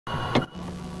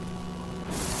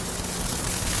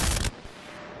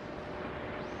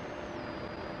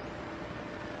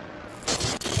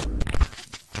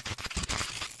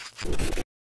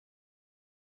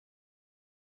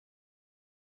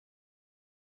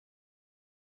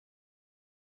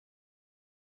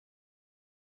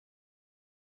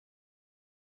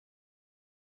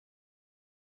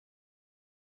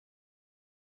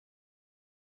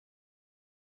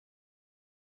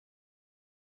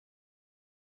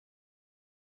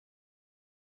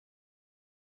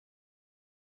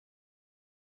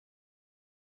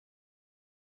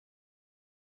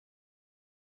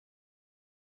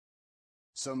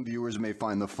Some viewers may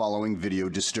find the following video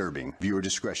disturbing. Viewer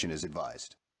discretion is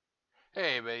advised.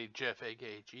 Hey everybody, Jeff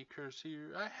aka GCurse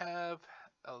here. I have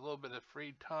a little bit of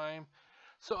free time,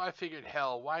 so I figured,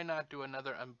 hell, why not do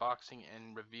another unboxing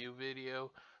and review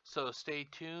video? So stay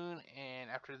tuned,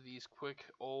 and after these quick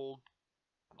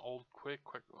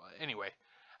anyway,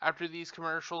 after these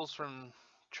commercials from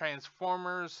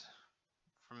Transformers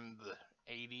from the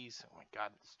 80s, oh my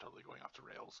god, it's totally going off the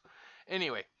rails.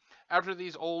 Anyway, after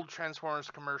these old Transformers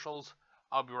commercials,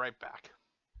 I'll be right back.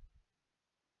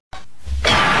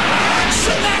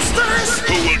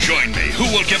 Who will join me? Who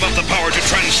will give up the power to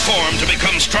transform to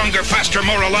become stronger, faster,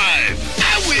 more alive?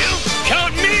 I will!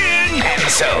 Count me in!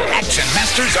 And so, Action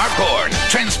Masters are born.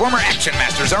 Transformer Action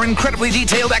Masters are incredibly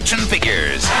detailed action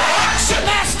figures. Action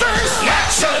Masters!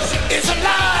 Action is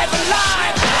alive!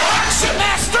 Action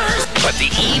Masters! But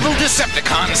the evil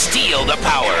Decepticons steal the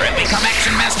power and become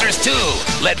Action Masters too.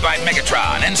 Led by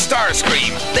Megatron and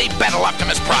Starscream, they battle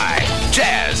Optimus Prime,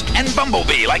 Jazz, and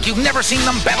Bumblebee like you've never seen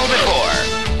them battle before.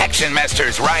 Action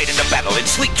Masters ride into battle in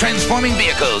sleek transforming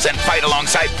vehicles and fight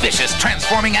alongside vicious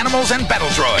transforming animals and battle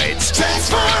droids.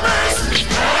 Transformers!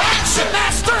 Action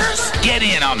Masters! Get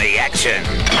in on the action!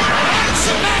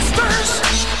 Action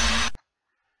Masters!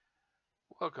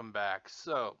 Welcome back.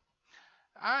 So,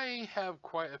 I have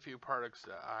quite a few products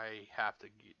that I have to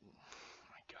get. Oh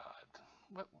my god.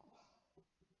 What?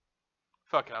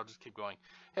 Fuck it, I'll just keep going.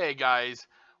 Hey guys,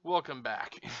 welcome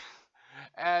back.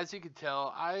 As you can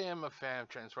tell, I am a fan of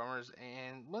Transformers,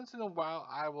 and once in a while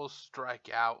I will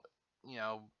strike out, you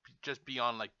know, just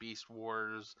beyond like Beast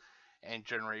Wars and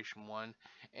Generation 1.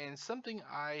 And something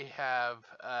I have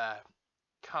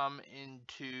come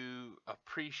into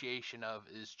appreciation of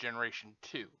is Generation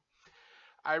 2.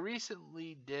 I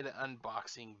recently did an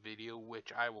unboxing video,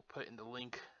 which I will put in the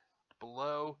link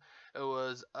below. It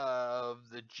was of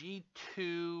the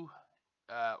G2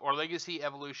 or Legacy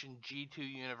Evolution G2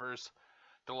 Universe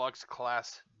Deluxe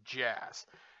Class Jazz,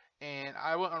 and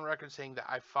I went on record saying that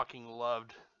I fucking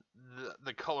loved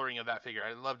the coloring of that figure.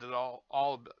 I loved it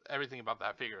everything about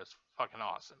that figure is fucking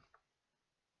awesome.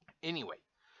 Anyway,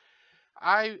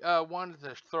 I wanted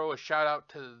to throw a shout out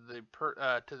to the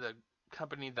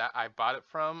company that I bought it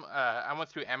from. I went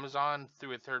through Amazon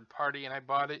through a third party and I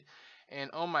bought it,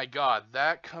 and oh my god,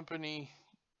 that company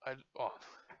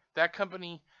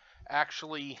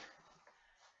actually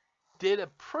did a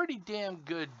pretty damn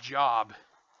good job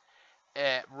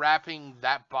at wrapping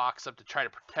that box up to try to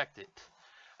protect it.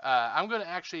 I'm going to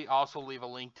actually also leave a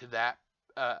link to that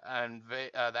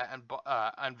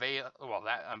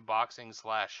unboxing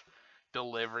slash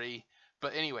delivery.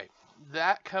 But anyway,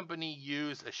 that company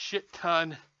used a shit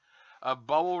ton of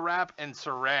bubble wrap and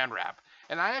saran wrap,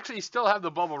 and I actually still have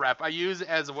the bubble wrap. I use it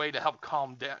as a way to help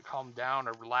calm down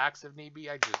or relax if need be.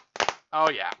 Oh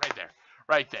yeah,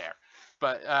 right there.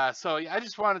 But so I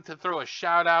just wanted to throw a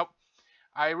shout out.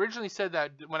 I originally said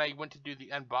that when I went to do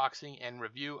the unboxing and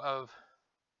review of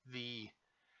the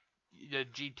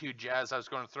G2 Jazz, I was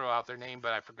going to throw out their name,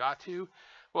 but I forgot to.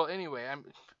 Well, anyway,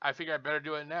 I figure I better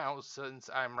do it now since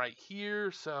I'm right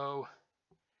here. So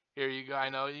here you go. I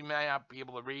know you may not be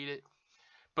able to read it,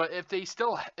 but if they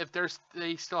still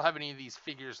have any of these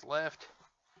figures left,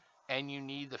 and you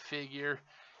need the figure,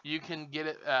 you can get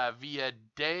it via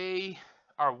day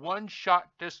or one-shot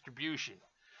distribution.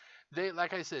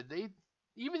 Like I said,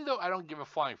 even though I don't give a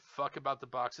flying fuck about the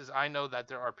boxes, I know that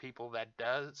there are people that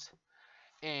does.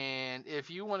 And if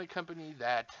you want a company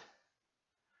that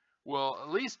will at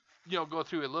least, you know, go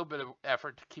through a little bit of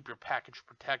effort to keep your package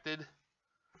protected,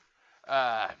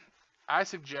 I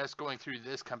suggest going through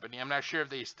this company. I'm not sure if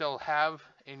they still have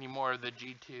any more of the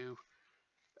G2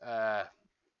 the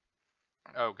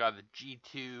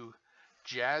G2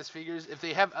 Jazz figures. If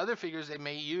they have other figures, they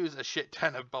may use a shit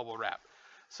ton of bubble wrap.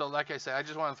 So like I said, I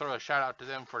just want to throw a shout out to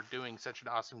them for doing such an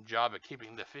awesome job at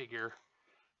keeping the figure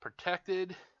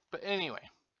protected. But anyway,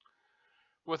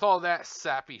 with all that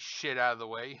sappy shit out of the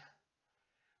way,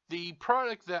 the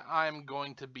product that I'm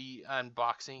going to be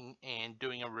unboxing and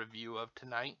doing a review of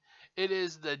tonight, it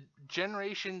is the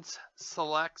Generations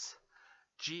Selects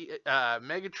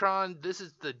Megatron. This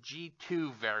is the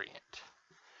G2 variant.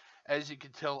 As you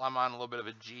can tell, I'm on a little bit of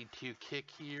a G2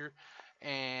 kick here,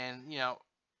 and you know,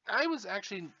 I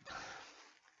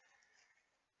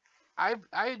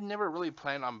had never really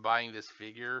planned on buying this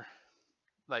figure.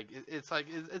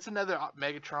 It's another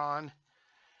Megatron,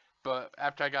 but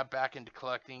after I got back into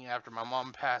collecting, after my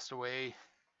mom passed away,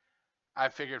 I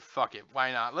figured, fuck it,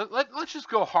 why not? Let's just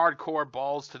go hardcore,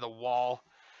 balls to the wall,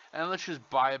 and let's just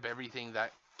buy up everything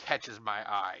that catches my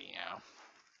eye, you know.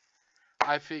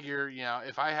 I figure, you know,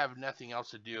 if I have nothing else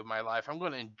to do in my life, I'm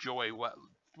going to enjoy what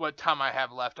what time I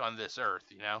have left on this earth,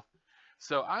 you know.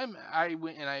 So I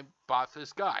went and I bought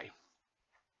this guy.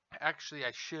 Actually,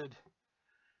 I should.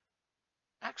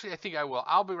 Actually, I think I will.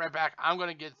 I'll be right back. I'm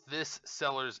gonna get this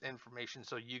seller's information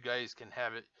so you guys can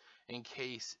have it in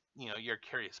case you're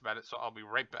curious about it. So I'll be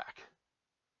right back.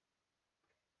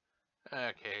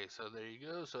 Okay, so there you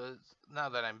go. So now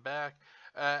that I'm back,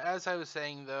 as I was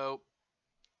saying though,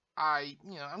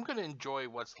 I'm gonna enjoy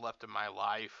what's left of my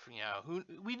life.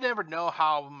 We never know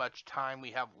how much time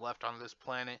we have left on this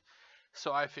planet,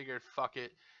 so I figured, fuck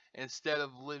it. Instead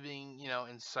of living,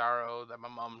 in sorrow that my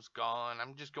mom's gone,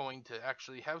 I'm just going to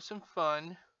actually have some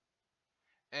fun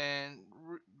and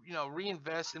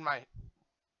reinvest in my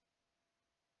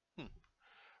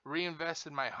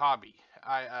hobby.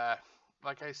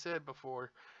 Like I said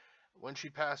before, when she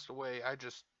passed away, I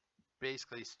just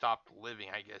basically stopped living,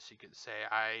 I guess you could say.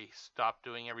 I stopped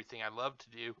doing everything I love to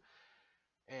do,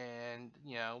 and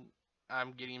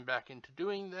I'm getting back into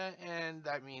doing that, and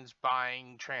that means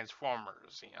buying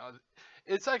Transformers.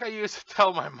 It's like I used to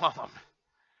tell my mom.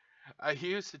 I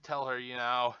used to tell her,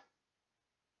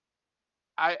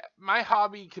 my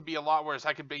hobby could be a lot worse.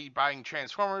 I could be buying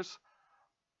Transformers,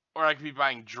 or I could be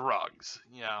buying drugs.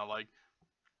 Like,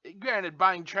 granted,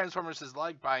 buying Transformers is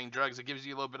like buying drugs. It gives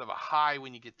you a little bit of a high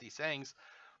when you get these things,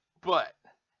 but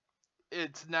you're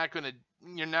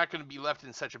not gonna be left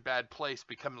in such a bad place,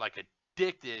 become like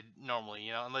addicted normally,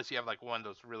 unless you have like one of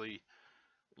those really,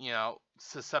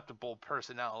 susceptible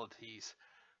personalities.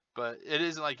 But it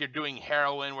isn't like you're doing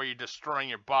heroin where you're destroying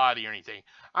your body or anything.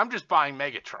 I'm just buying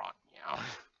Megatron,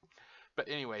 But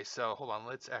anyway, so hold on,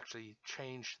 let's actually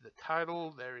change the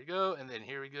title. There we go, and then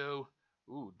here we go.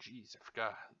 Ooh, jeez, I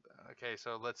forgot. Okay,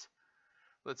 so let's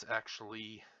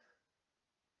actually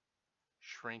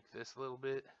shrink this a little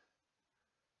bit.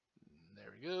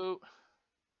 There we go.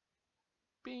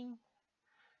 Bing.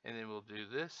 And then we'll do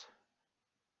this.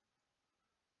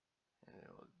 And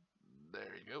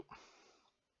there you go.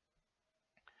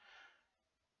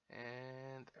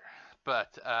 And there.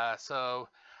 But so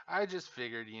I just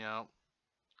figured,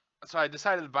 so I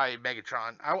decided to buy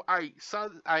Megatron.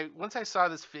 Once I saw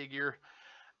this figure,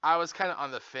 I was kind of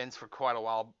on the fence for quite a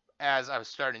while as I was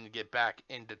starting to get back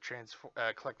into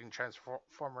collecting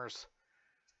Transformers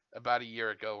about a year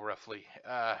ago, roughly.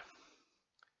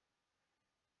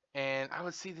 And I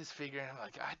would see this figure, and I'm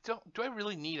like, do I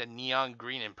really need a neon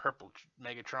green and purple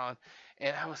Megatron?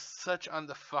 And I was such on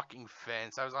the fucking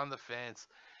fence. I was on the fence.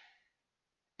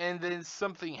 And then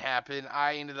something happened.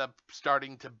 I ended up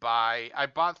starting to buy. I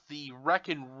bought the Wreck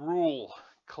and Rule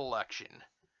collection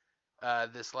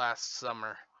this last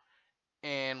summer.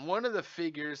 And one of the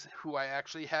figures who I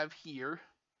actually have here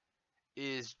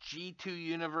is G2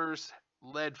 Universe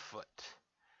Leadfoot.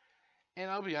 And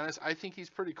I'll be honest, I think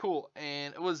he's pretty cool.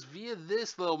 And it was via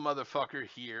this little motherfucker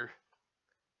here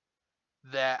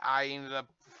that I ended up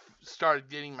started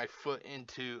getting my foot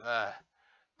into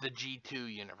the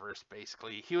G2 universe,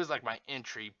 basically. He was like my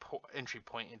entry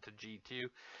point into G2.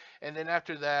 And then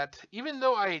after that, even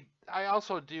though I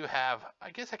also do have,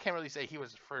 I guess I can't really say he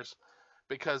was the first,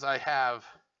 because I have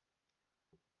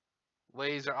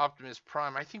Laser Optimus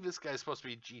Prime. I think this guy's supposed to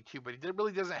be G2, but he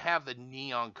really doesn't have the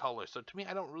neon color. So to me,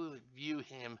 I don't really view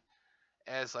him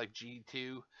as like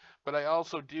G2. But I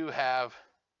also do have,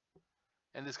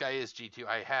 and this guy is G2,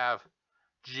 I have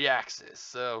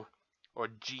G-Axis, or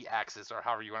G-Axis, or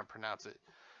however you want to pronounce it.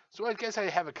 So I guess I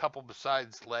have a couple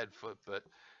besides Leadfoot, but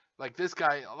like this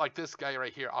guy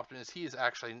right here, Optimus, he is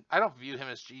actually, I don't view him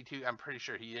as G2. I'm pretty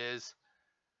sure he is.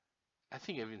 I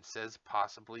think it even says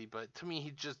possibly, but to me,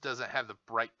 he just doesn't have the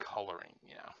bright coloring,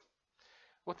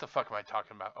 What the fuck am I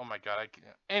talking about? Oh my god,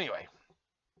 anyway.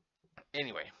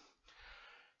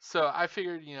 So I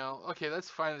figured, okay, let's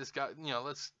find this guy,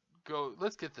 let's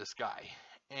get this guy.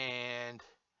 And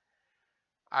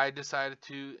I decided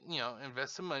to,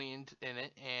 invest some money in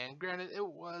it, and granted, it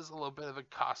was a little bit of a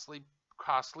costly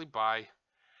buy.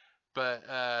 But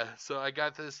so I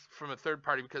got this from a third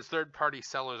party, because third party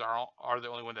sellers are the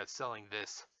only one that's selling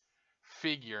this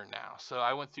figure now. So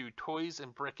I went through Toys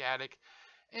and Brick Attic,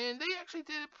 and they actually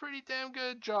did a pretty damn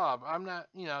good job. I'm not,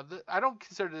 I don't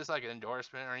consider this like an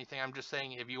endorsement or anything. I'm just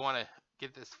saying, if you want to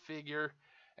get this figure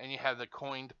and you have the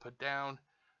coin to put down,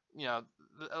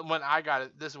 when I got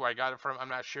it, this is where I got it from. I'm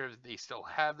not sure if they still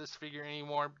have this figure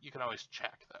anymore. You can always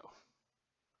check though.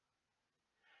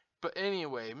 But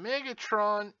anyway,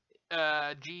 Megatron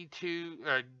G2,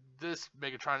 or this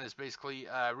Megatron is basically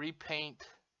a repaint.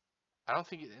 I don't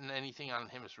think anything on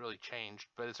him has really changed,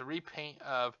 but it's a repaint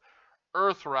of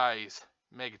Earthrise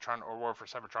Megatron, or War for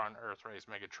Cybertron Earthrise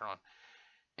Megatron.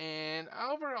 And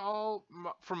overall,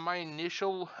 from my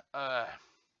initial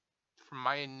from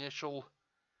my initial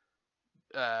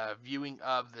viewing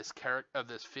of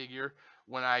this figure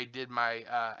when I did my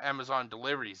Amazon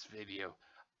deliveries video.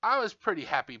 I was pretty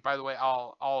happy. By the way,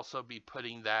 I'll also be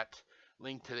putting that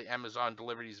link to the Amazon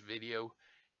deliveries video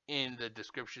in the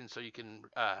description so you can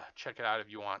check it out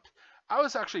if you want. I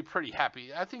was actually pretty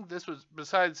happy. I think this was,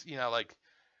 besides, you know, like,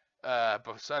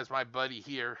 besides my buddy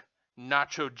here,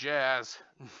 Nacho Jazz,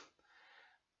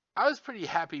 I was pretty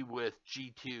happy with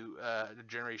G2, the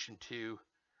Generation 2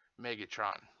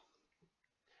 Megatron.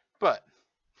 But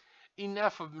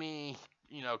enough of me,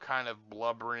 you know, kind of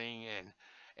blubbering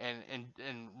and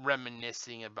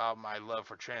reminiscing about my love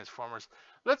for Transformers.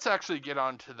 Let's actually get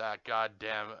on to that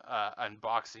goddamn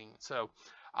unboxing. So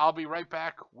I'll be right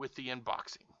back with the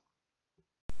unboxing.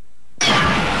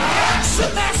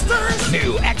 Action Masters!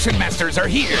 New Action Masters are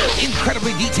here.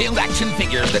 Incredibly detailed action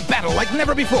figures that battle like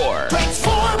never before.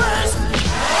 Transformers!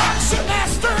 Action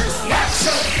Masters!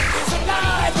 Action is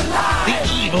alive, alive!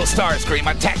 The evil Starscream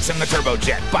attacks in the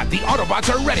turbojet, but the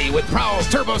Autobots are ready with Prowl's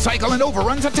turbocycle and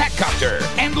Overrun's attack copter.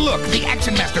 And look, the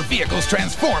Action Master vehicles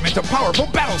transform into powerful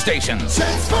battle stations.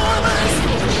 Transformers!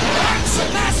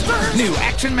 Action Masters! New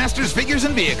Action Masters figures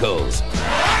and vehicles.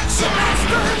 Action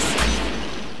Masters!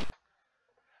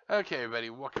 Okay, everybody,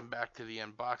 welcome back to the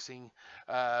unboxing.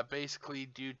 Basically,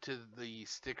 due to the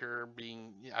sticker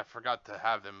being, I forgot to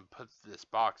have them put this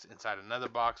box inside another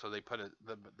box, so they put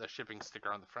the shipping sticker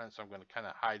on the front, so I'm going to kind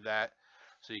of hide that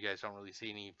so you guys don't really see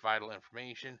any vital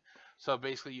information. So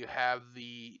basically, you have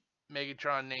the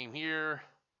Megatron name here,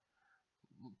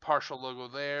 partial logo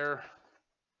there,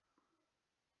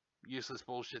 useless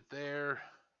bullshit there,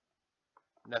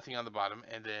 nothing on the bottom,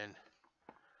 and then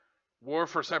War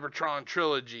for Cybertron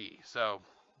Trilogy. So,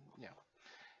 yeah.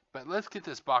 But let's get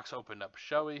this box opened up,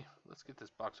 shall we? Let's get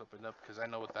this box opened up, because I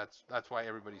know what that's why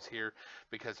everybody's here,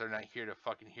 because they're not here to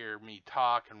fucking hear me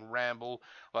talk and ramble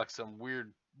like some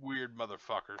weird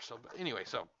motherfucker. So, but anyway,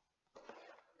 so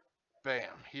bam,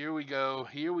 here we go.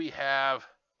 Here we have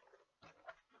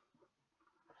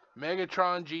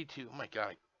Megatron G2. Oh my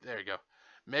god, there you go.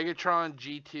 Megatron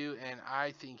G2, and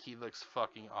I think he looks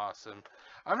fucking awesome.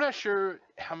 I'm not sure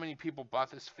how many people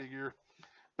bought this figure,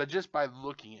 but just by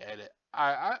looking at it,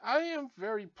 I am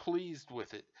very pleased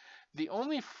with it. The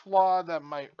only flaw that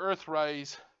my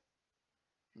Earthrise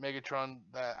Megatron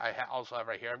that I also have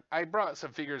right here, I brought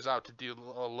some figures out to do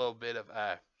a little bit of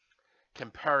a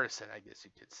comparison, I guess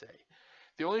you could say.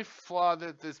 The only flaw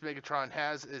that this Megatron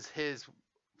has is his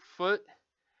foot.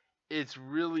 It's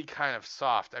really kind of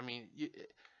soft. I mean,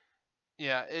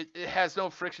 yeah, it has no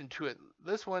friction to it.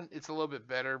 This one, it's a little bit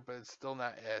better, but it's still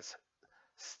not as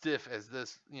stiff as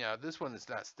this. You know, this one is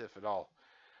not stiff at all.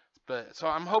 But so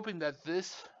I'm hoping that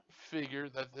this figure,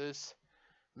 that this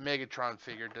Megatron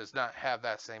figure, does not have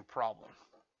that same problem.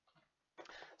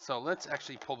 So let's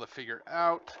actually pull the figure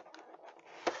out.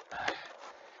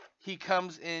 He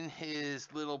comes in his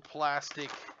little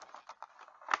plastic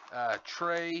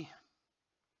tray.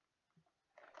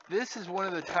 This is one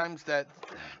of the times that,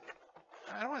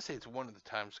 I don't want to say it's one of the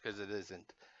times because it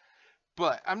isn't,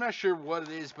 but I'm not sure what it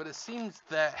is, but it seems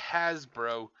that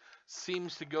Hasbro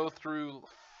seems to go through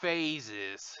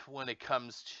phases when it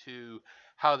comes to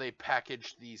how they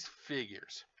package these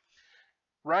figures.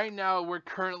 Right now, we're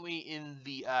currently in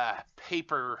the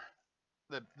paper,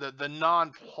 the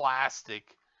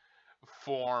non-plastic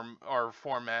form or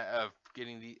format of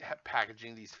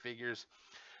packaging these figures.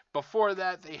 Before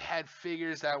that, they had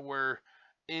figures that were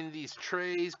in these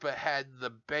trays, but had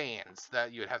the bands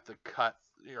that you'd have to cut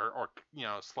or you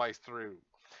know, slice through.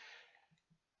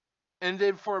 And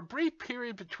then for a brief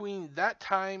period between that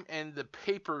time and the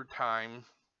paper time,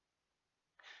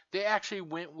 they actually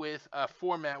went with a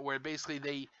format where basically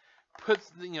they put,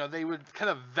 you know, they would kind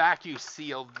of vacuum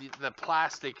seal the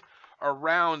plastic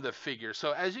around the figure.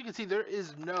 So as you can see, there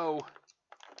is no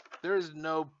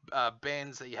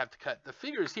bands that you have to cut. The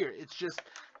figure is here. It's just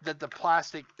that the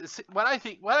plastic, what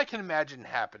I can imagine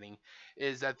happening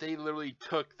is that they literally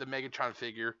took the Megatron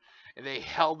figure and they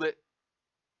held it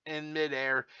in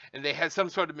midair, and they had some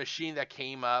sort of machine that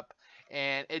came up,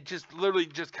 and it just literally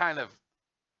just kind of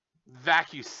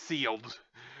vacuum sealed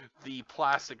the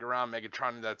plastic around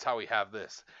Megatron, and that's how we have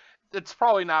this. It's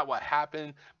probably not what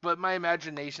happened, but my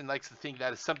imagination likes to think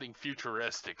that it's something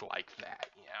futuristic like that,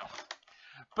 you know.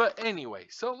 But anyway,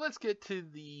 so let's get to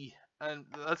the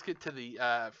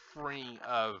freeing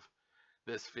of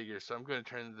this figure. So I'm going to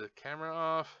turn the camera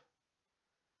off,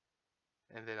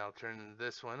 and then I'll turn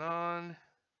this one on.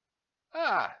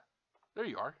 Ah, there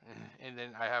you are. And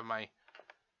then I have my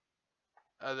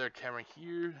other camera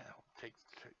here. I'll take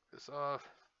this off.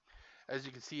 As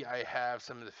you can see, I have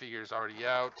some of the figures already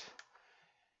out.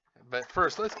 But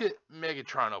first, let's get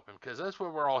Megatron open, because that's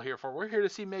what we're all here for. We're here to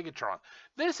see Megatron.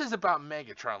 This is about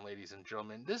Megatron, ladies and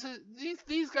gentlemen.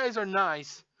 These guys are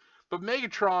nice, but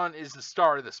Megatron is the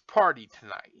star of this party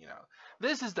tonight. You know,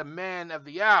 this is the man of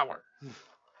the hour.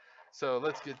 So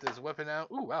let's get this weapon out.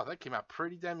 Ooh, wow, that came out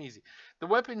pretty damn easy. The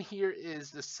weapon here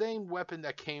is the same weapon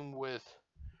that came with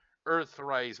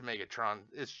Earthrise Megatron.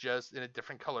 It's just in a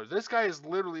different color. This guy is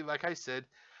literally, like I said,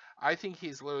 I think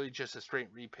he's literally just a straight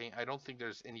repaint. I don't think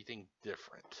there's anything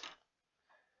different.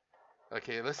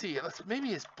 Okay, let's see. Maybe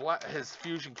his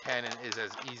fusion cannon is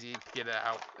as easy to get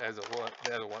out as it was,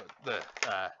 the other one,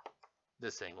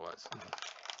 this thing was.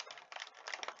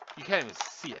 You can't even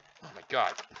see it. Oh my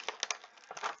god.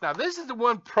 Now this is the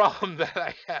one problem that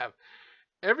I have.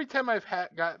 Every time I've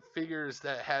got figures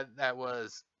that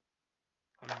was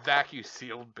vacuum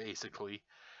sealed, basically,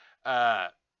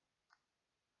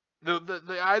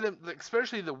 the item,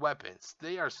 especially the weapons,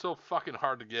 they are so fucking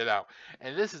hard to get out.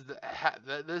 And this is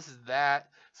that.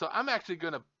 So I'm actually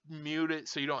gonna mute it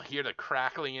so you don't hear the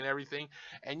crackling and everything.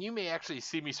 And you may actually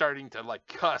see me starting to like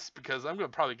cuss, because I'm gonna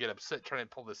probably get upset trying to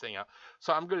pull this thing out.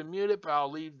 So I'm gonna mute it, but I'll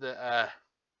leave the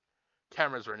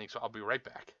cameras running. So I'll be right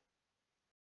back.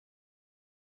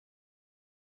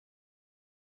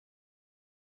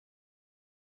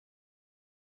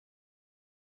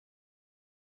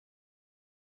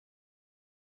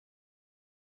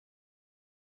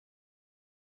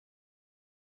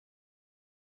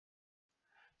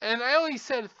 And I only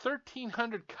said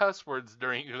 1,300 cuss words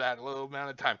during that little amount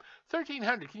of time.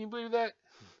 1,300, can you believe that?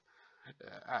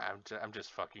 I'm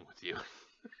just fucking with you.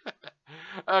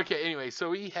 Okay, anyway,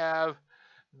 so we have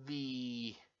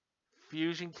the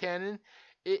fusion cannon.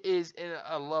 It is in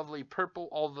a lovely purple,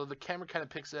 although the camera kind of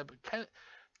picks it up.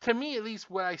 To me, at least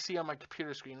what I see on my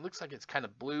computer screen, it looks like it's kind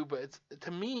of blue, but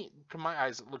to my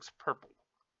eyes, it looks purple.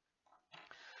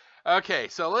 Okay,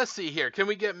 so let's see here. Can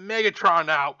we get Megatron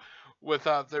out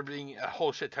without there being a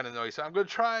whole shit ton of noise? So I'm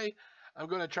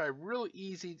gonna try real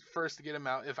easy first to get him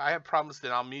out. If I have problems,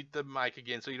 then I'll mute the mic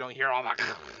again so you don't hear all that.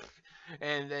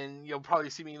 And then you'll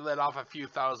probably see me let off a few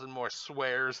thousand more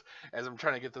swears as I'm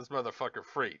trying to get this motherfucker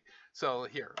free. So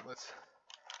here, let's.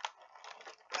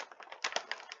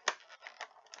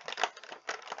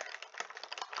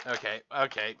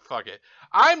 Okay, fuck it.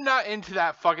 I'm not into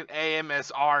that fucking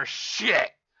AMSR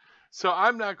shit. So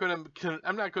I'm not gonna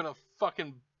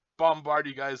fucking bombard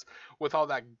you guys with all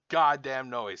that goddamn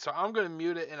noise. So I'm gonna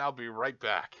mute it and I'll be right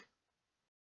back.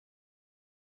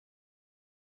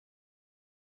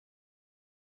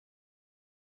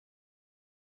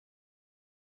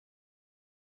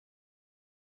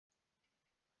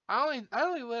 I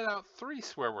only let out 3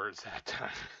 swear words that time.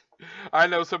 I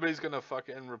know somebody's gonna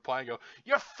fucking reply and go,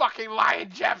 "You're fucking lying,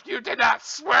 Jeff. You did not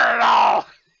swear at all.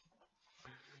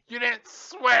 You didn't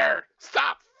swear.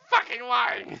 Stop fucking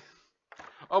lying."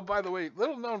 Oh, by the way,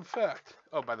 little known fact.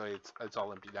 Oh, by the way, it's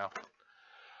all empty now.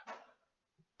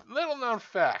 Little known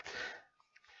fact.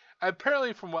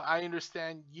 Apparently, from what I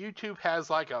understand, YouTube has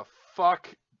like a fuck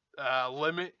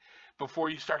limit before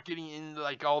you start getting into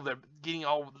like getting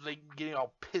all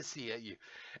pissy at you.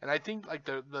 And I think like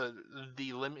the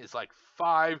limit is like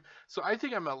 5. So I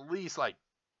think I'm at least like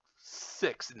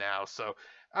 6 now. So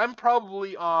I'm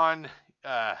probably on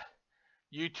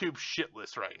YouTube shit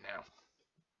list right now.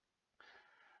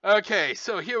 Okay,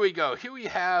 so here we go. Here we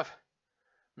have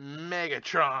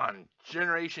Megatron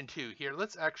Generation 2. Here,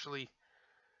 let's actually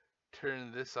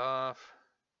turn this off.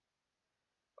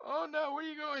 Oh no, where are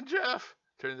you going, Jeff?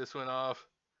 Turn this one off,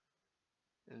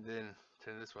 and then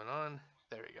turn this one on.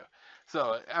 There we go.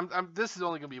 So this is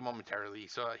only gonna be momentarily.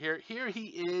 So here he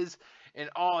is in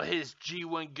all his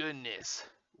G1 goodness.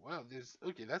 Wow,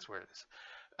 okay, that's where it is.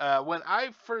 When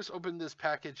I first opened this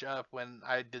package up, when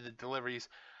I did the deliveries,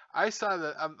 I saw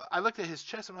that I looked at his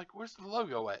chest. I'm like, where's the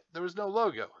logo at? There was no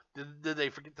logo. Did they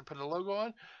forget to put a logo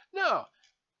on? No.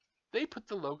 They put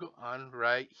the logo on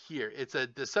right here. It's a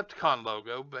Decepticon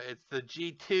logo, but it's the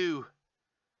G2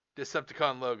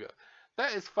 Decepticon logo.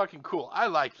 That is fucking cool. I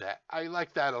like that. I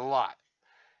like that a lot.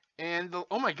 And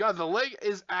oh my god, the leg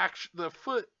is actually,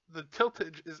 the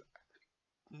tiltage is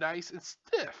nice and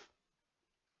stiff.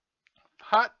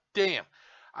 Hot damn.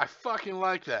 I fucking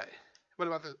like that. What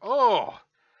about this?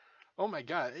 Oh my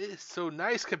god, it is so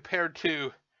nice compared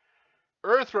to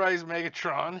Earthrise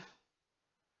Megatron,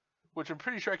 which I'm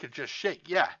pretty sure I could just shake.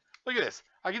 Yeah, look at this.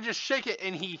 I can just shake it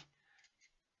and he...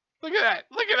 Look at that!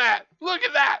 Look at that! Look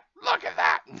at that! Look at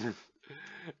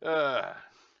that!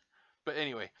 But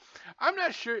anyway, I'm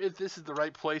not sure if this is the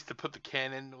right place to put the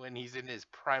cannon when he's in his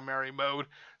primary mode,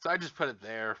 so I just put it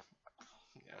there.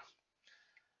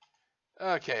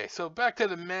 Okay, so back to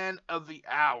the man of the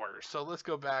hour. So let's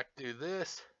go back to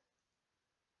this.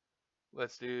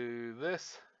 Let's do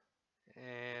this.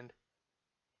 And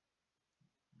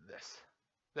this.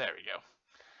 There we go.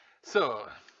 So,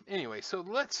 anyway, so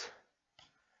let's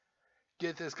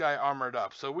get this guy armored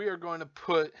up. So we are going to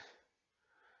put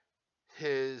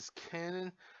his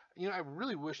cannon. You know, I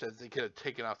really wish that they could have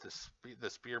taken off the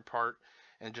spear part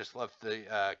and just left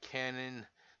the cannon.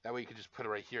 That way you could just put it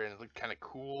right here and it looked kind of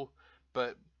cool.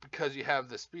 But because you have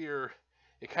the spear,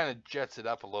 it kind of jets it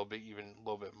up a little bit, even a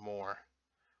little bit more.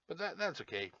 But that's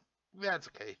okay. That's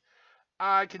okay.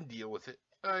 I can deal with it.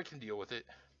 I can deal with it.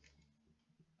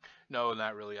 No,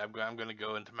 not really. I'm going to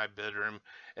go into my bedroom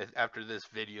after this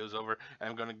video's over.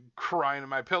 I'm going to cry into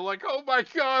my pillow like, oh my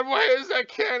god, why is that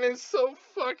cannon so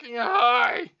fucking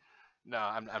high? No,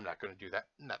 I'm not going to do that.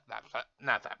 Not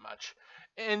that much.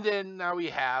 And then now we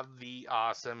have the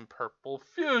awesome purple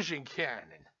fusion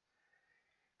cannon.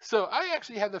 So I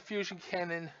actually have the fusion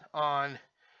cannon on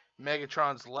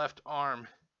Megatron's left arm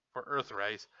for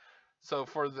Earthrise. So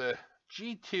for the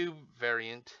G2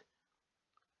 variant,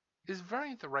 is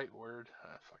variant the right word?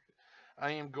 Fuck it.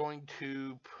 I am going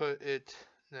to put it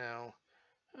now.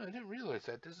 Oh, I didn't realize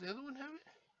that. Does the other one have it?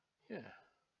 Yeah.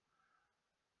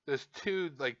 There's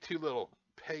two little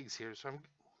pegs here, so I'm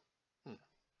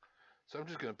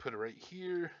just gonna put it right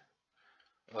here.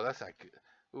 Oh, that's not good.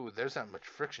 Ooh, there's not much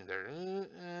friction there.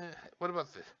 What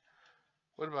about this?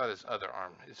 What about his other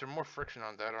arm? Is there more friction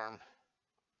on that arm?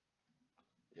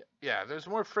 Yeah, there's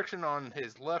more friction on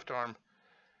his left arm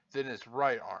than his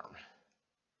right arm.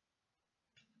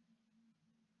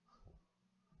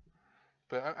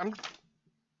 But I'm.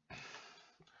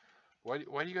 Why do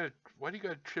you gotta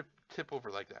tip over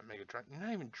like that, Megatron? You're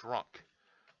not even drunk.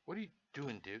 What are you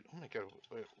doing, dude? Oh my god,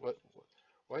 what?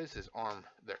 Why is his arm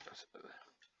there?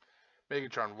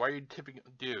 Megatron, why are you tipping?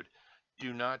 Dude,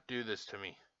 do not do this to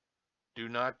me. Do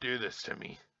not do this to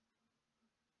me.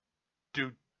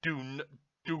 Do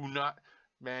not.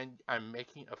 Man, I'm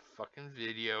making a fucking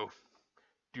video.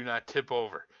 Do not tip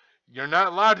over. You're not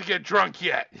allowed to get drunk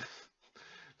yet.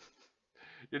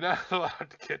 You're not allowed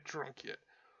to get drunk yet.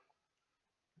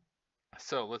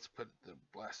 So let's put the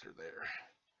blaster there.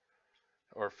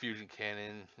 Or fusion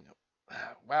cannon.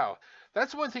 Wow.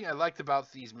 That's one thing I liked about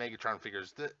these Megatron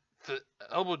figures. The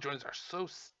elbow joints are so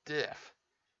stiff.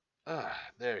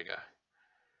 There you go.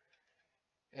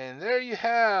 And there you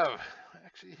have.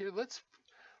 Actually, here, let's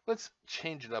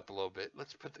change it up a little bit.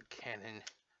 Let's put the cannon.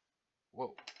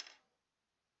 Whoa.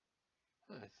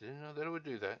 I didn't know that it would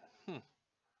do that.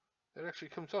 That actually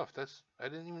comes off. I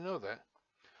didn't even know that.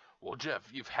 Well, Jeff,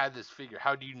 you've had this figure.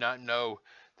 How do you not know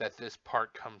that this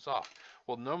part comes off?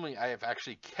 Well, normally I have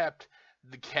actually kept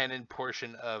the cannon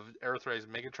portion of Earthrise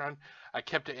Megatron. I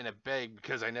kept it in a bag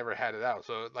because I never had it out.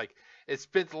 So, like, it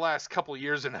spent the last couple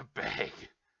years in a bag.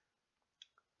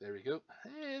 There we go.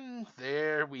 And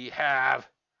there we have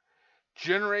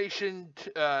Generation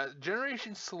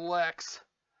Selects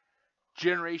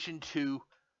Generation 2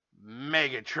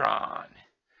 Megatron.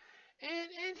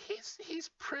 And he's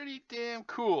pretty damn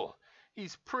cool.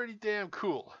 He's pretty damn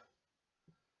cool.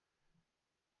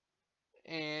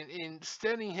 And in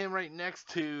standing him right next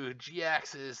to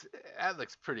G-Axis, that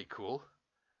looks pretty cool.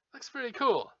 Looks pretty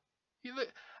cool.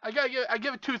 I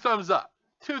give it 2 thumbs up.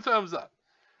 2 thumbs up.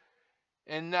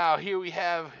 And now here we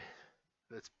have.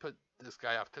 Let's put this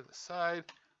guy off to the side.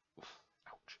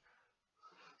 Ouch.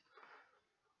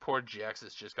 Poor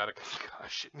G-Axis just got a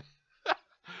concussion.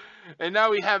 And now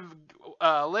we have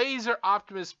Laser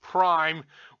Optimus Prime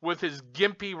with his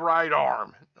gimpy right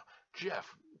arm.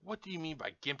 Jeff, what do you mean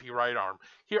by gimpy right arm?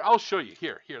 Here, I'll show you.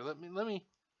 Here. Let me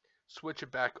switch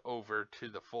it back over to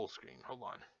the full screen. Hold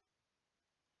on.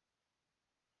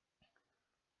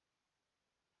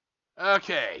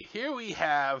 Okay, here we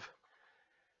have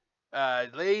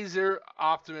Laser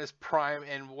Optimus Prime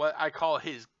and what I call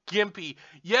his gimpy.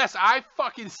 Yes, I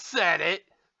fucking said it.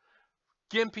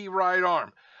 Gimpy right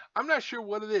arm. I'm not sure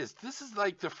what it is. This is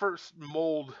like the first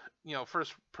mold,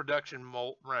 first production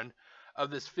mold run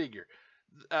of this figure.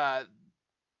 I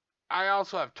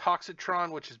also have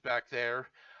Toxitron, which is back there,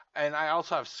 and I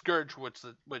also have Scourge, which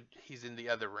he's in the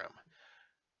other room.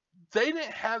 They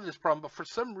didn't have this problem, but for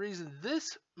some reason,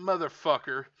 this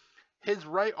motherfucker, his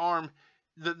right arm,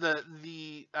 the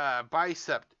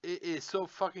bicep, it is so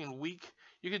fucking weak.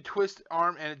 You can twist the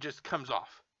arm and it just comes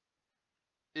off.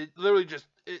 It literally just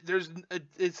there's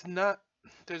not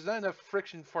enough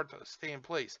friction for it to stay in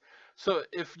place. So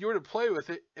if you were to play with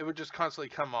it, it would just constantly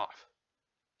come off.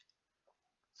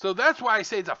 So that's why I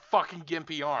say it's a fucking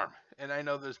gimpy arm. And I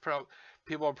know there's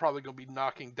people are probably gonna be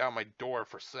knocking down my door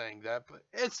for saying that, but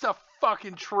it's the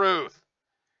fucking truth.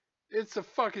 It's the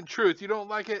fucking truth. You don't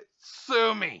like it?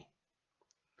 Sue me.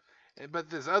 But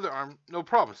this other arm, no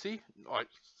problem. See? Oh,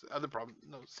 other problem.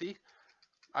 No, see?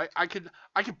 I could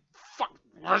fuck.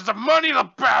 Where's the money,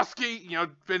 Lebowski? You know,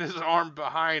 bend his arm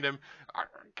behind him.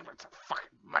 Give us some fucking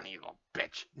money, little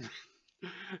bitch.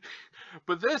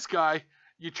 But this guy,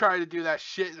 you try to do that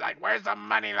shit like, where's the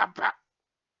money, Lebowski?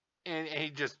 And he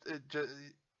just,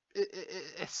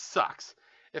 it sucks.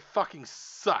 It fucking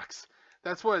sucks.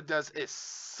 That's what it does. It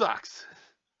sucks.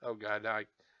 Oh god, now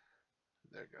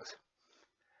there it goes.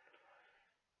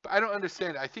 But I don't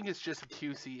understand. I think it's just a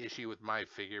QC issue with my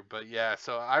figure. But yeah,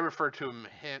 so I refer to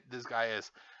this guy as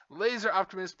Laser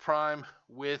Optimus Prime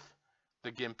with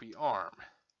the gimpy arm.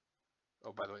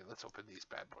 Oh, by the way, let's open these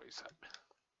bad boys up.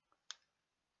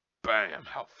 Bam!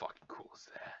 How fucking cool is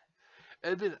that?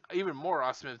 It'd been even more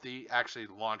awesome if they actually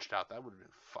launched out. That would have been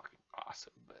fucking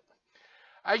awesome. But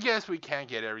I guess we can't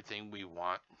get everything we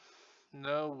want.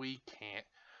 No, we can't.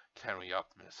 Can we,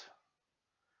 Optimus?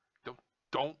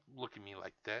 Don't look at me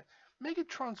like that.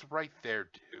 Megatron's right there,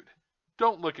 dude.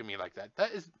 Don't look at me like that.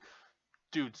 That is...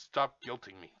 Dude, stop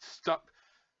guilting me. Stop.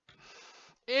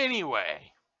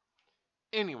 Anyway,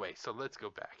 so let's go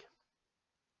back.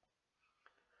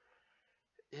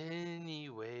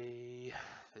 Anyway,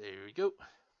 there we go.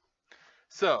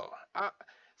 So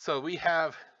we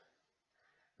have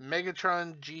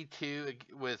Megatron G2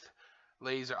 with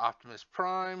Laser Optimus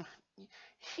Prime.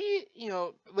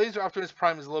 Laser Optimus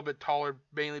Prime is a little bit taller,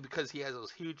 mainly because he has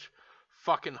those huge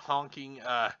fucking honking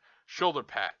shoulder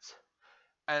pads.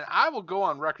 And I will go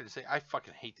on record and say I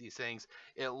fucking hate these things.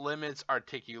 It limits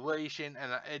articulation,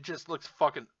 and it just looks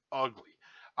fucking ugly.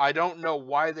 I don't know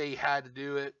why they had to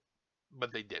do it,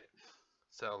 but they did it.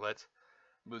 So let's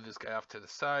move this guy off to the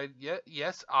side. Yeah,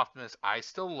 yes, Optimus, I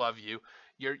still love you.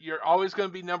 You're always going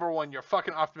to be number one. You're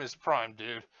fucking Optimus Prime,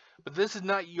 dude. But this is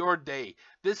not your day.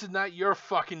 This is not your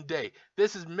fucking day.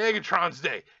 This is Megatron's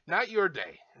day, not your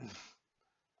day.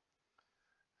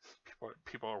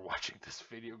 People are watching this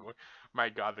video going, my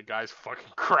god, the guy's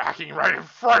fucking cracking right in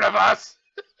front of us.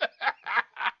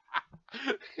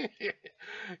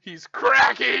 He's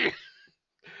cracking.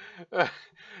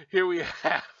 Here we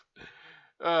have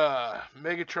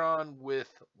Megatron with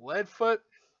Leadfoot.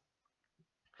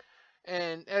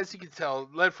 And as you can tell,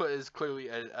 Leadfoot is clearly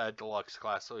a deluxe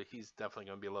class, so he's definitely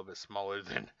going to be a little bit smaller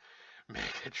than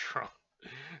Megatron.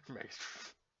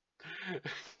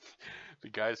 The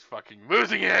guy's fucking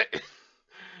losing it.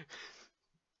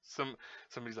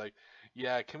 Somebody's like,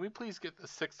 yeah, can we please get the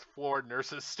 6th floor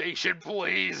nurses station,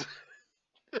 please?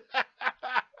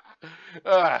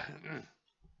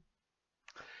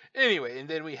 Anyway, and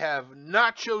then we have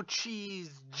Nacho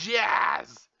Cheese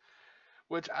Jazz,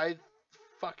 which I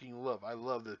fucking love. I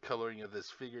love the coloring of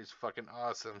this figure. It's fucking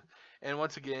awesome. And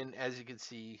once again, as you can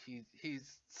see,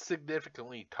 he's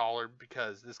significantly taller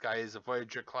because this guy is a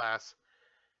Voyager class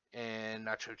and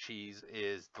Nacho Cheese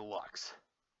is deluxe.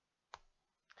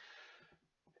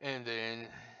 And then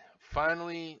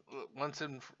finally, once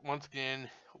again,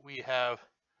 we have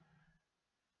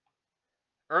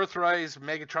Earthrise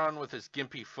Megatron with his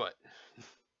gimpy foot.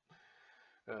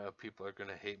 People are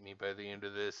gonna hate me by the end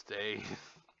of this day.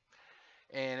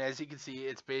 And as you can see,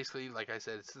 it's basically, like I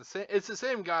said, it's the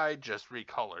same guy, just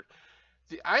recolored.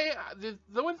 The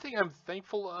one thing I'm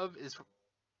thankful of is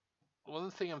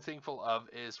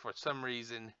for some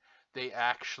reason they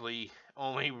actually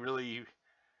only really,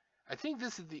 I think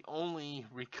this is the only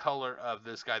recolor of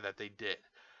this guy that they did.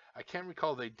 I can't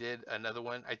recall they did another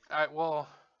one.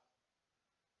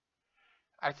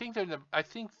 I think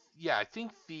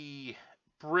the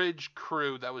bridge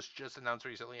crew that was just announced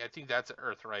recently, I think that's an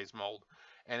Earthrise mold,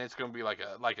 and it's going to be like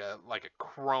a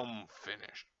chrome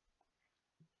finish.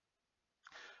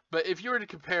 But if you were to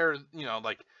compare,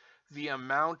 like the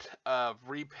amount of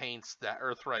repaints that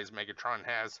Earthrise Megatron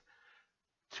has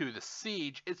to the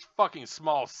Siege, it's fucking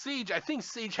small. Siege, I think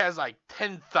Siege has like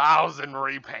 10,000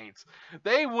 repaints.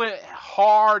 They went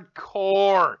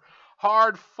hardcore,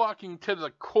 hard fucking to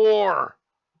the core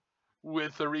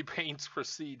with the repaints for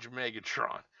Siege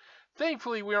Megatron.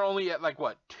 Thankfully, we're only at like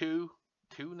what, two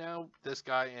now, this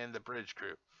guy and the bridge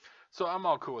crew. So I'm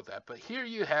all cool with that. But here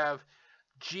you have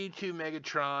G2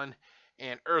 Megatron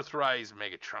and Earthrise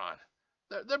Megatron.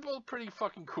 They're both pretty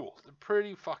fucking cool. They're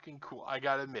pretty fucking cool. I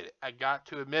gotta admit it. I got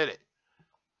to admit it.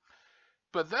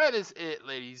 But that is it,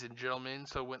 ladies and gentlemen.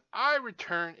 So when I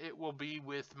return, it will be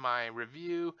with my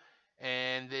review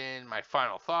and then my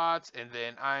final thoughts, and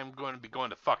then I'm going to be going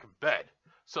to fucking bed.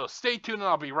 So stay tuned and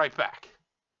I'll be right back.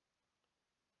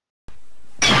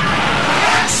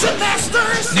 Action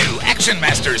Masters! New Action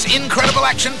Masters, incredible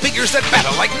action figures that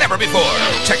battle like never before.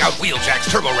 Check out Wheeljack's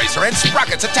Turbo Racer and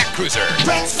Sprocket's Attack Cruiser.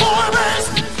 Transformers,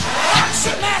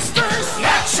 Action Masters, the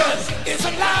action is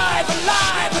alive,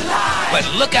 alive, alive. But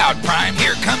look out, Prime,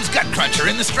 here comes Gut Cruncher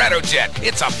in the Stratojet.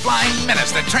 It's a flying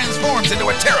menace that transforms into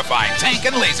a terrifying tank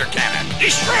and laser cannon.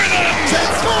 Destroy them!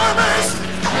 Transformers,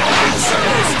 Action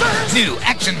Masters, New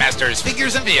Action Masters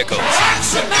figures and vehicles.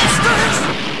 Action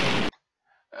Masters.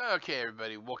 Okay,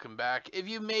 everybody, welcome back. If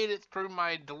you made it through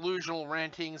my delusional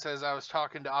rantings as I was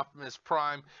talking to Optimus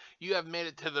Prime, you have made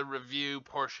it to the review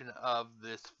portion of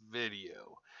this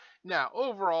video. Now,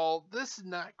 overall, this is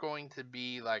not going to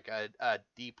be like a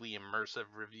deeply immersive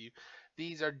review.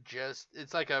 These are just,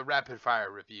 it's like a rapid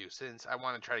fire review. Since I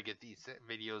want to try to get these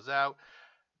videos out,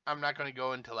 I'm not going to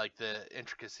go into like the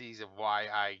intricacies of why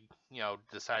I,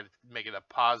 decided to make it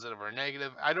a positive or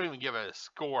negative. I don't even give it a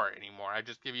score anymore. I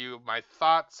just give you my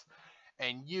thoughts,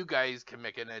 and you guys can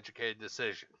make an educated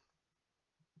decision.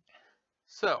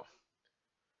 So,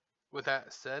 with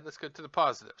that said, let's go to the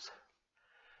positives.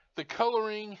 The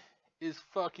coloring is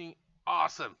fucking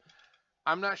awesome.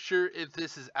 I'm not sure if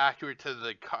this is accurate to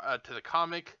the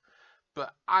comic,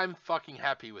 but I'm fucking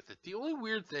happy with it. The only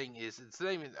weird thing is it's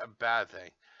not even a bad thing.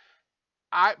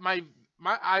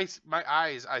 My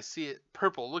eyes, I see it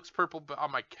purple. It looks purple, but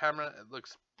on my camera it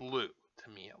looks blue to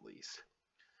me at least.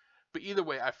 But either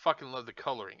way, I fucking love the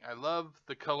coloring. I love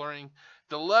the coloring.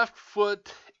 The left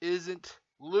foot isn't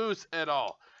loose at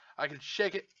all. I can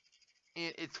shake it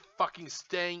and it's fucking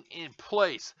staying in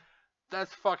place.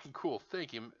 That's fucking cool.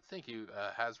 Thank you,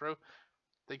 Hasbro.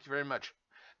 Thank you very much.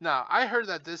 Now, I heard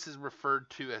that this is referred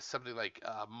to as something like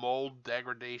mold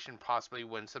degradation, possibly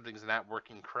when something's not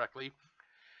working correctly.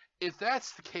 If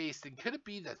that's the case, then could it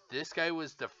be that this guy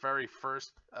was the very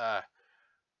first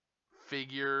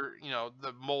figure,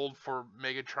 the mold for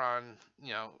Megatron,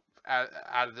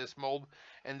 out of this mold,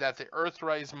 and that the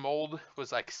Earthrise mold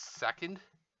was like second?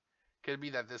 Could it be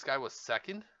that this guy was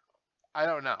second? I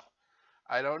don't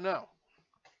know.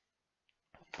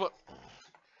 But,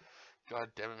 god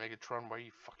damn it, Megatron, why are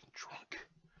you fucking drunk?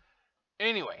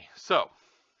 Anyway, so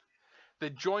the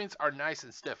joints are nice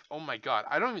and stiff. Oh my god,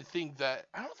 I don't think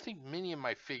many of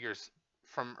my figures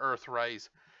from Earthrise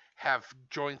have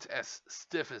joints as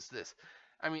stiff as this.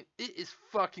 I mean, it is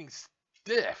fucking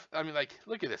stiff. I mean, like,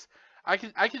 look at this. I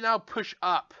can now push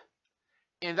up,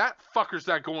 and that fucker's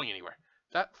not going anywhere.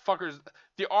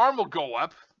 The arm will go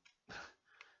up.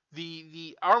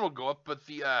 The arm will go up, but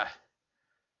the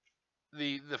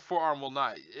forearm will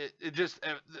not.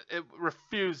 It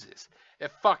refuses.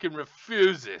 It fucking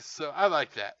refuses. So I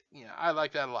like that. I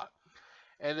like that a lot.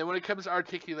 And then when it comes to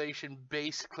articulation,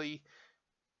 basically,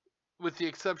 with the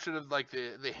exception of like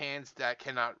the hands that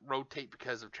cannot rotate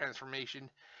because of transformation,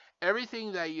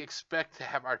 everything that you expect to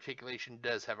have articulation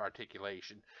does have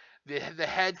articulation. The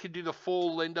head can do the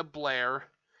full Linda Blair.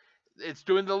 It's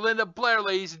doing the Linda Blair,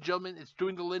 ladies and gentlemen. It's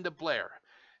doing the Linda Blair.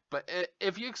 But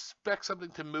if you expect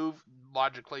something to move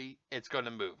logically, it's going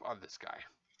to move on this guy.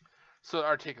 So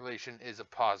articulation is a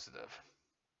positive.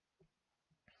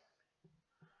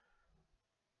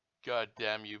 God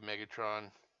damn you,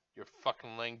 Megatron. You're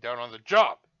fucking laying down on the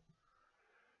job.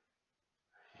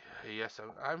 Yes,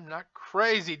 I'm not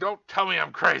crazy. Don't tell me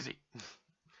I'm crazy.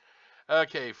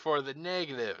 Okay, for the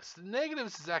negatives. The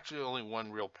negatives is actually only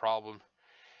one real problem.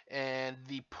 And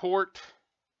the port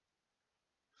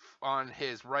on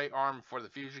his right arm for the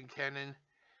fusion cannon,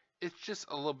 it's just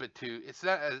a little bit too, it's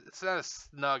not as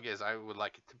snug as I would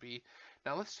like it to be.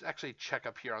 Now let's actually check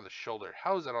up here on the shoulder.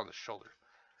 How is that on the shoulder?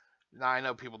 Now I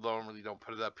know people don't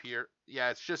put it up here. Yeah,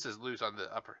 it's just as loose on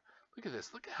the upper. Look at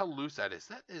this. Look at how loose that is.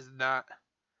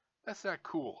 That's not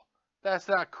cool. That's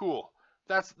not cool.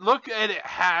 Look at it,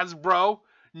 Hasbro.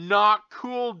 Not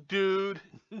cool, dude.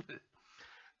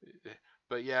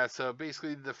 But yeah, so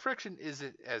basically the friction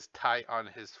isn't as tight on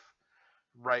his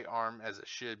right arm as it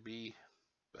should be.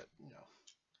 But,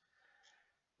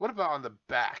 what about on the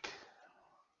back?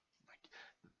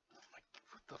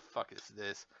 What the fuck is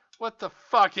this? What the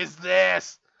fuck is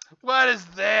this? What is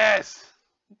this?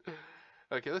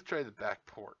 Okay, let's try the back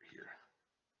port here.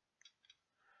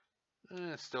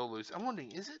 It's still loose. I'm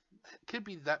wondering, it could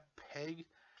be that peg.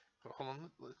 Well, hold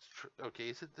on, okay,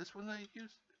 is it this one that I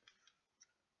used?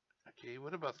 Okay,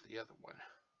 what about the other one?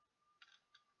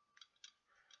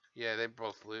 Yeah, they're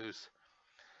both loose.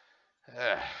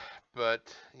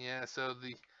 But yeah, so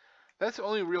that's the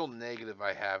only real negative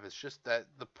I have. It's just that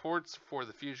the ports for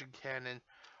the fusion cannon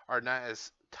are not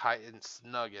as tight and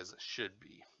snug as it should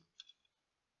be.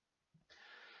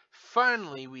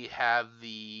 Finally, we have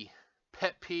the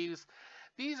pet peeves.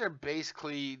 these are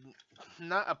basically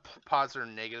not a positive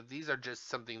or negative. These are just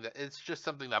something that it's just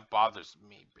something that bothers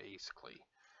me basically.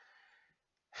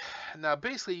 Now,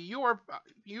 basically, you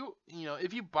know,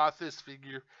 if you bought this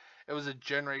figure, it was a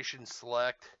Generation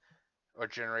Select or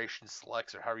Generation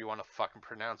Selects or however you want to fucking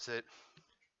pronounce it.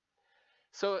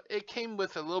 So it came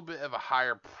with a little bit of a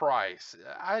higher price.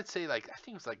 I'd say like I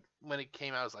think it was like when it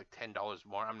came out it was like $10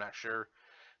 more. I'm not sure.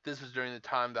 This was during the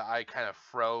time that I kind of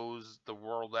froze the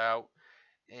world out,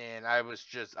 and I was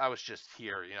just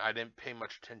here. You know, I didn't pay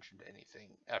much attention to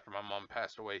anything after my mom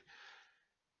passed away.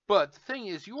 But the thing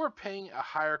is, you are paying a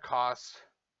higher cost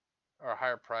or a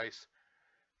higher price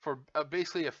for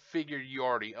basically a figure you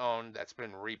already own that's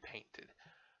been repainted.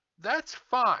 That's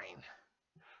fine,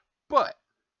 but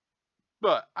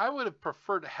I would have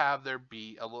preferred to have there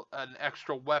be an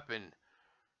extra weapon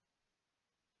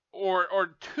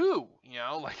or two. You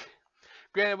know, like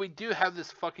granted, we do have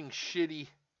this fucking shitty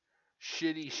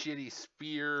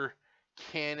spear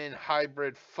cannon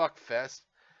hybrid fuckfest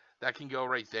that can go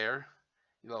right there.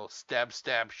 You know, stab,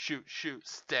 shoot,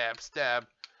 stab.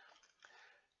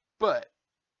 But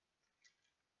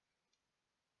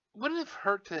wouldn't it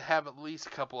hurt to have at least a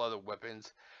couple other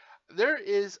weapons? There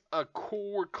is a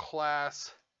core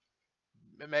class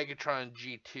Megatron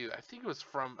G2. I think it was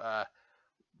from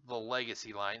the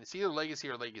Legacy line. It's either Legacy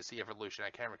or Legacy Evolution.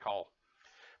 I can't recall.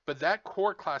 But that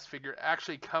core class figure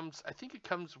actually comes, I think it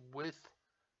comes with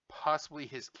possibly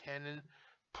his cannon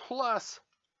plus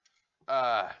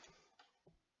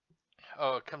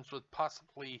it comes with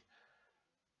possibly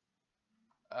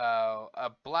a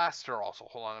blaster also.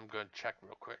 Hold on, I'm going to check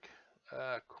real quick.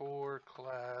 Core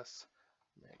class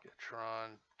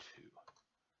Megatron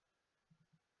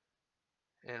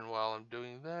 2. And while I'm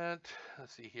doing that,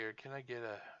 let's see here. Can I get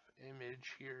an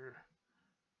image here?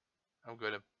 I'm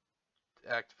going to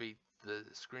activate the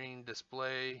screen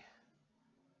display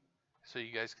so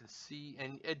you guys can see.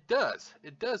 And it does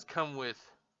come with,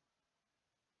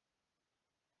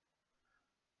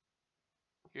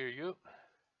 here you go.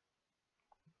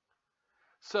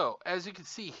 So, as you can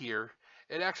see here,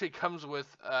 it actually comes with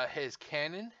his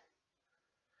cannon,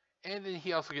 and then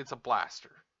he also gets a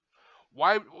blaster.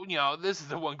 Why, you know, this is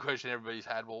the one question everybody's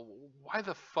had. Well, why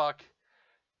the fuck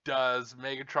does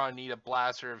Megatron need a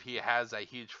blaster if he has a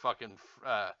huge fucking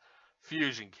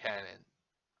fusion cannon?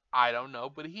 I don't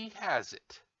know, but he has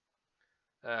it.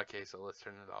 Okay, so let's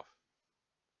turn it off.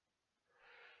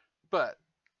 But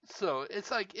so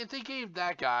it's like if they gave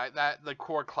that guy the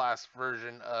core class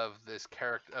version of this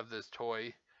character of this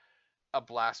toy a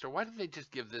blaster, why didn't they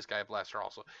just give this guy a blaster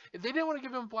also? If they didn't want to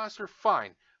give him a blaster,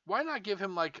 fine. Why not give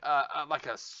him like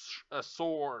a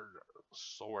sword?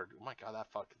 Sword. Oh my god,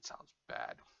 that fucking sounds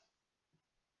bad.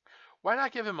 Why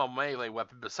not give him a melee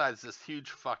weapon besides this huge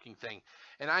fucking thing?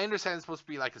 And I understand it's supposed to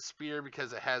be like a spear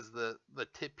because it has the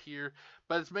tip here,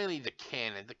 but it's mainly the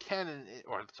cannon. The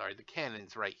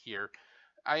cannon's right here.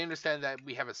 I understand that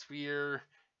we have a sphere.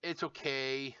 It's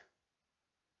okay.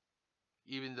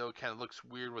 Even though it kind of looks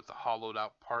weird with the hollowed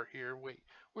out part here. Wait,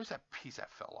 where's that piece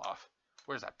that fell off?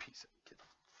 Where's that piece? Get the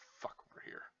fuck over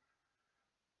here.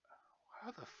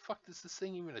 How the fuck does this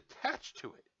thing even attach to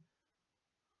it?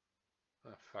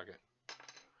 Oh, fuck it.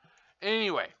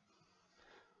 Anyway,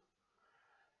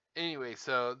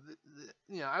 so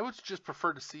you know, I would just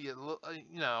prefer to see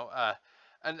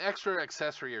an extra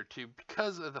accessory or two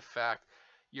because of the fact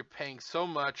you're paying so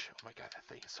much. Oh my god, that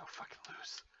thing is so fucking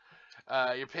loose.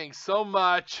 You're paying so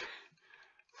much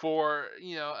for,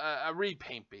 you know, a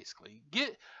repaint basically.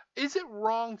 Is it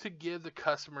wrong to give the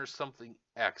customer something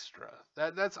extra?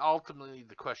 That's ultimately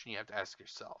the question you have to ask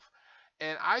yourself.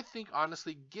 And I think,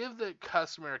 honestly, give the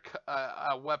customer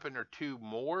a weapon or two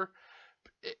more.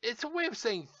 It's a way of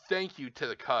saying thank you to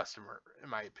the customer, in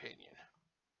my opinion.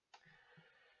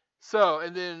 So,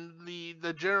 and then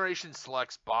the Generation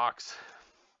Selects box,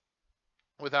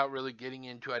 without really getting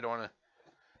into, I don't want to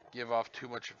give off too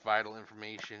much vital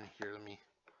information. Here,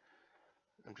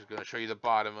 I'm just going to show you the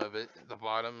bottom of it. The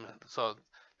bottom, so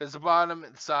there's the bottom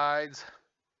and sides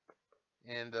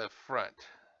and the front.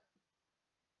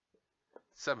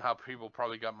 Somehow people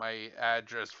probably got my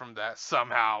address from that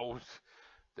somehow.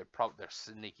 They're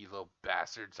sneaky little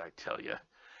bastards, I tell you.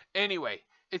 Anyway,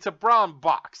 it's a brown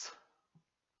box.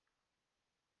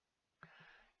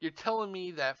 You're telling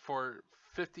me that for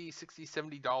 $50,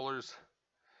 $60, $70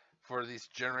 for these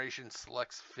Generation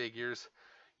Selects figures,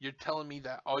 you're telling me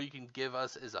that all you can give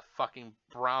us is a fucking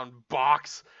brown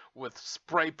box with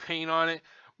spray paint on it?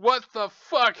 What the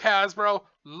fuck, Hasbro?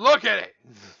 Look at it!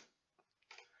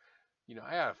 You know,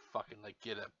 I gotta fucking like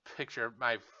get a picture of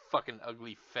my fucking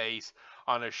ugly face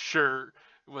on a shirt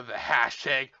with a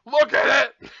hashtag. Look at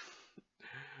it!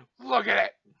 Look at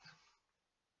it!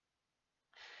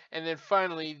 And then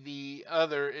finally, the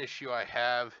other issue I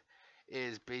have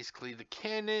is basically the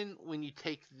cannon. When you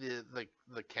take the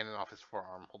cannon off his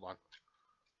forearm, hold on.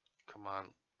 Come on,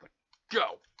 let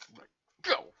go, let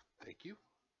go. Thank you.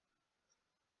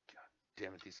 God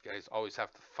damn it, these guys always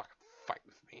have to fucking fight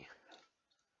with me.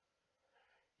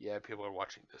 Yeah, people are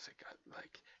watching this. I got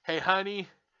like, hey, honey,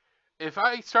 if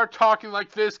I start talking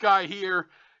like this guy here,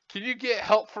 can you get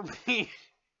help for me?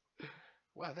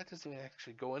 Wow, that doesn't even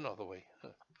actually go in all the way. Huh.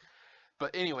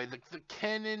 But anyway, the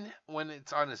cannon, when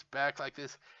it's on his back like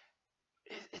this,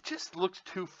 it just looks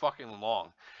too fucking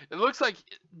long. It looks like,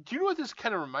 do you know what this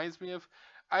kind of reminds me of?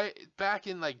 Back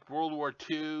in like World War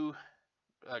II,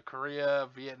 Korea,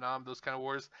 Vietnam, those kind of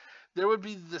wars, there would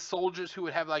be the soldiers who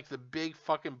would have like the big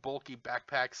fucking bulky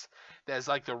backpacks that's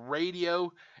like the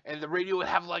radio, and the radio would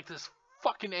have like this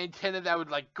fucking antenna that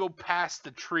would like go past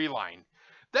the tree line.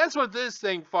 That's what this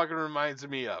thing fucking reminds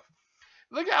me of.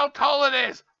 Look how tall it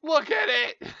is. Look at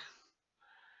it.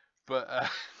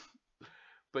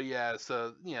 But yeah,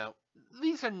 so, you know,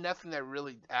 these are nothing that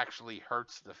really actually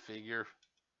hurts the figure.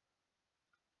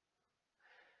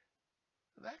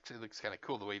 It actually looks kind of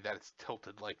cool the way that it's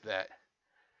tilted like that.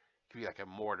 It could be like a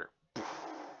mortar.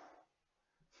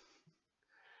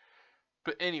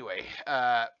 But anyway,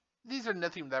 these are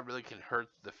nothing that really can hurt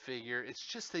the figure. It's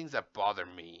just things that bother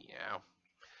me, you know.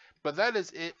 But that is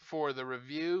it for the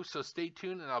review, so stay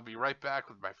tuned and I'll be right back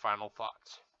with my final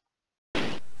thoughts.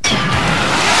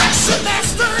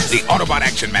 Masters! The Autobot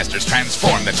Action Masters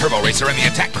transform the Turbo Racer and the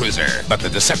Attack Cruiser, but the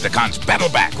Decepticons battle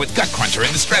back with Gut Cruncher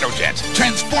and the Stratojet,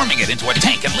 transforming it into a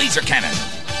tank and laser cannon.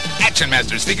 Action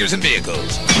Masters figures and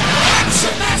vehicles.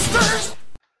 Action Masters!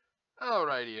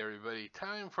 Alrighty, everybody,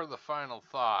 time for the final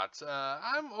thoughts.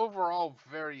 I'm overall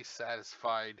very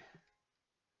satisfied.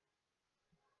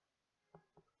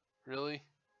 Really?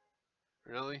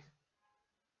 Really?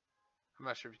 I'm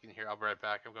not sure if you can hear. I'll be right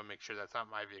back. I'm going to make sure that's not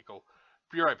my vehicle.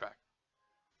 Be right back.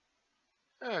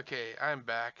 Okay, I'm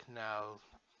back now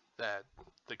that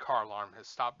the car alarm has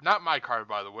stopped. Not my car,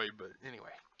 by the way, but anyway.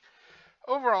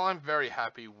 Overall, I'm very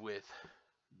happy with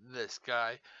this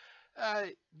guy.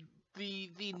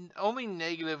 The only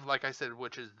negative, like I said,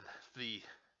 which is the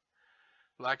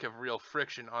lack of real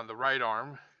friction on the right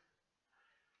arm.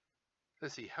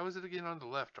 Let's see, how is it again on the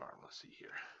left arm? Let's see here.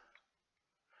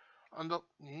 On the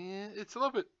it's a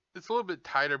little bit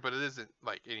tighter, but it isn't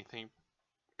like anything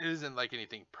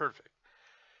perfect.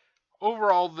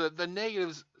 Overall, the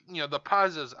negatives, you know, the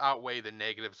positives outweigh the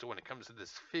negatives when it comes to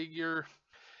this figure.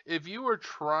 If you were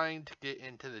trying to get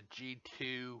into the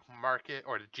G2 market,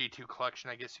 or the G2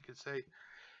 collection, I guess you could say,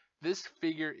 this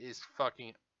figure is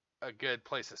fucking a good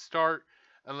place to start.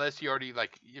 Unless you already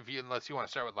unless you want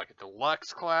to start with like a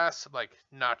deluxe class, like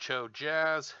Nacho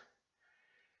Jazz.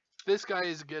 This guy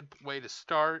is a good way to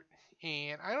start,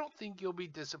 and I don't think you'll be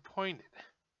disappointed.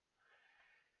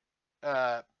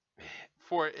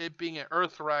 For it being an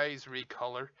Earthrise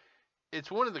recolor, it's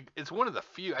one of the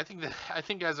few. I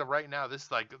think as of right now, this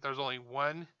is like there's only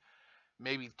one,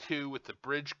 maybe two with the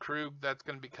Bridge Crew that's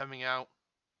going to be coming out.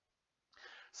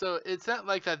 So it's not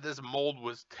like that this mold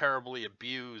was terribly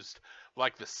abused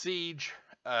like the Siege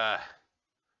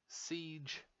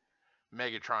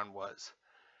Megatron was.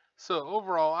 So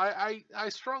overall, I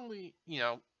strongly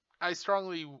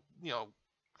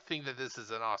think that this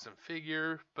is an awesome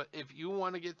figure. But if you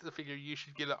want to get the figure, you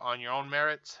should get it on your own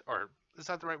merits. Or that's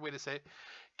not the right way to say it.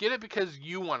 Get it because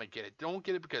you want to get it. Don't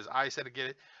get it because I said to get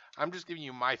it. I'm just giving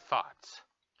you my thoughts.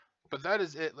 But that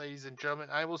is it, ladies and gentlemen.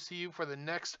 I will see you for the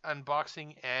next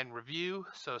unboxing and review.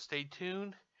 So stay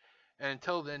tuned. And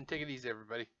until then, take it easy,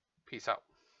 everybody. Peace out.